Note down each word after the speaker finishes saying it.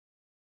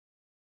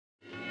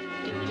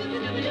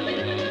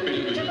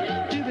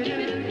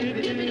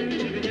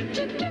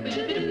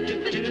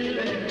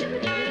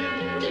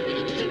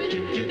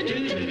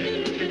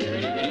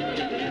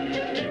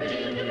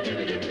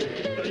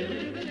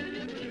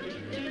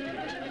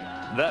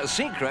The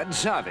Secret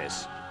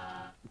Service.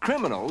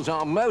 Criminals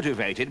are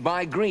motivated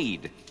by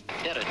greed.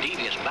 They're a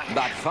devious bunch.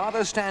 But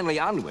Father Stanley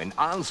Unwin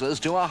answers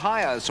to a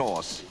higher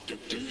source.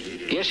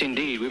 Yes,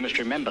 indeed, we must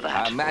remember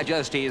that. Her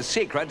Majesty's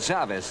Secret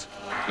Service.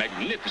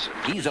 Magnificent.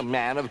 He's a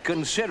man of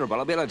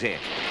considerable ability,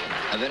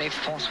 A very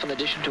forceful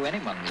addition to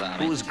anyone's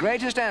army. whose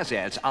greatest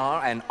assets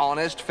are an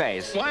honest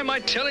face Why am I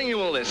telling you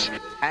all this?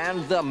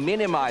 and the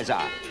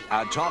Minimizer,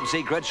 a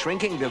top-secret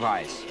shrinking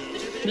device.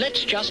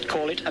 Let's just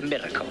call it a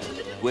miracle.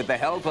 With the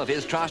help of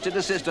his trusted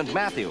assistant,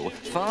 Matthew,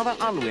 Father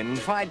Unwin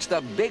fights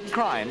the big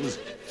crimes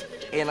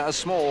in a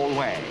small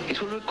way.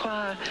 It will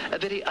require a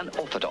very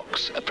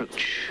unorthodox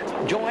approach.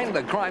 Join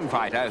the crime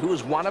fighter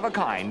who's one of a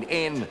kind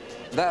in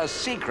The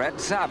Secret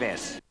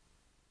Service.